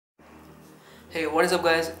Hey, what is up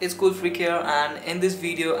guys, it's Cool Freak here, and in this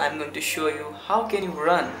video I'm going to show you how can you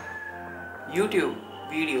run YouTube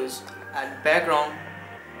videos at background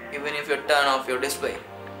even if you turn off your display.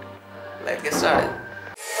 Let's get started.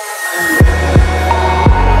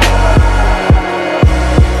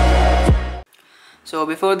 So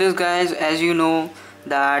before this guys, as you know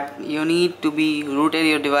that you need to be rooted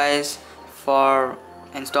your device for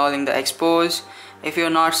installing the Xposed. If you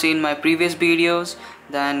have not seen my previous videos,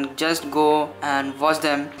 then just go and watch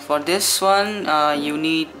them. For this one you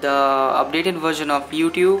need the updated version of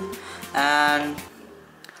YouTube and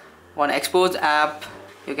one Xposed app.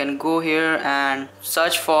 You can go here and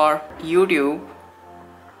search for YouTube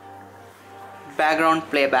background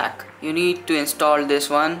playback. You need to install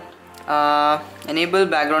this one. Enable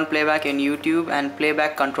background playback in YouTube and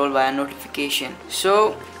playback control via notification.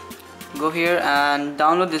 So go here and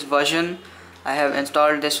download this version. I have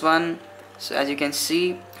installed this one, so as you can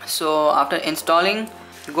see. So after installing,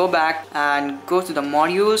 go back and go to the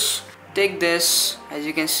modules. Take this, as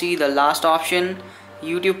you can see, the last option,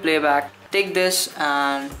 YouTube playback. Take this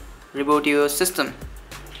and reboot your system.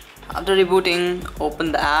 After rebooting,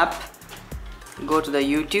 open the app, go to the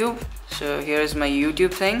YouTube. So here is my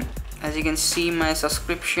YouTube thing. As you can see, my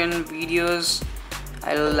subscription videos,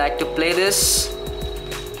 I like to play this.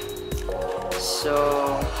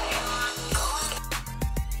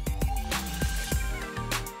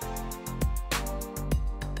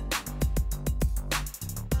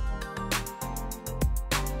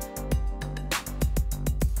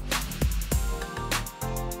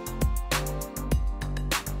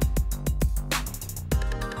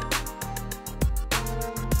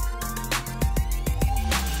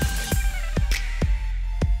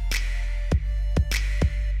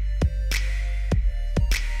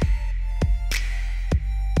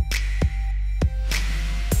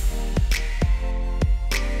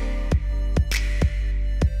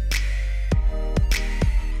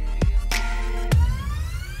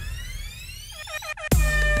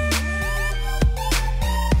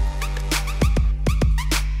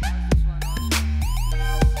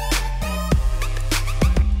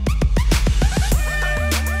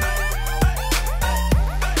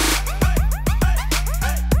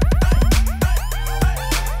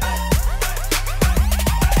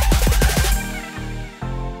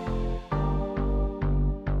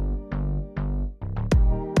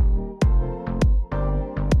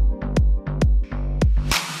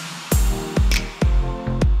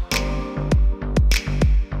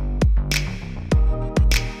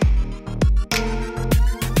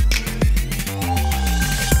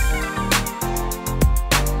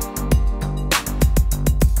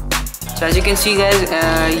 So as you can see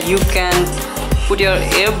guys, you can put your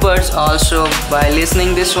earbuds also by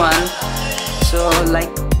listening this one. So like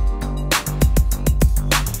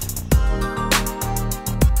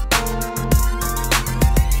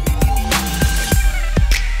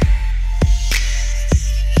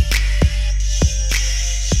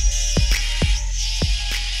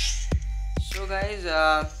so guys,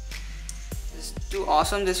 it's too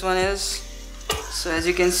awesome this one is. So as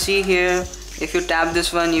you can see here, if you tap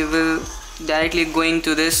this one, you will directly going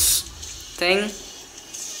to this thing.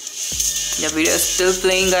 The video is still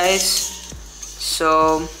playing guys.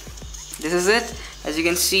 So this is it. As you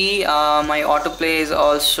can see, my autoplay is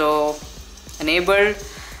also enabled.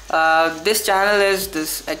 This channel is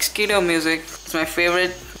this Xposed music. It's my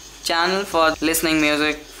favorite channel for listening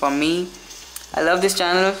music for me. I love this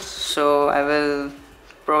channel, so I will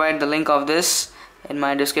provide the link of this in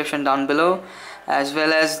my description down below, as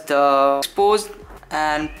well as the Xposed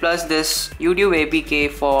and plus this YouTube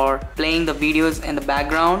APK for playing the videos in the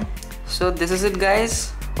background. So this is it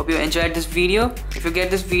guys. Hope you enjoyed this video. If you get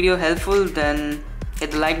this video helpful, then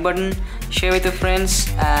hit the like button, share with your friends,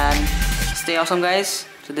 and stay awesome guys.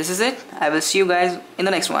 So this is it. I will see you guys in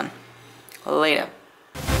the next one. Later.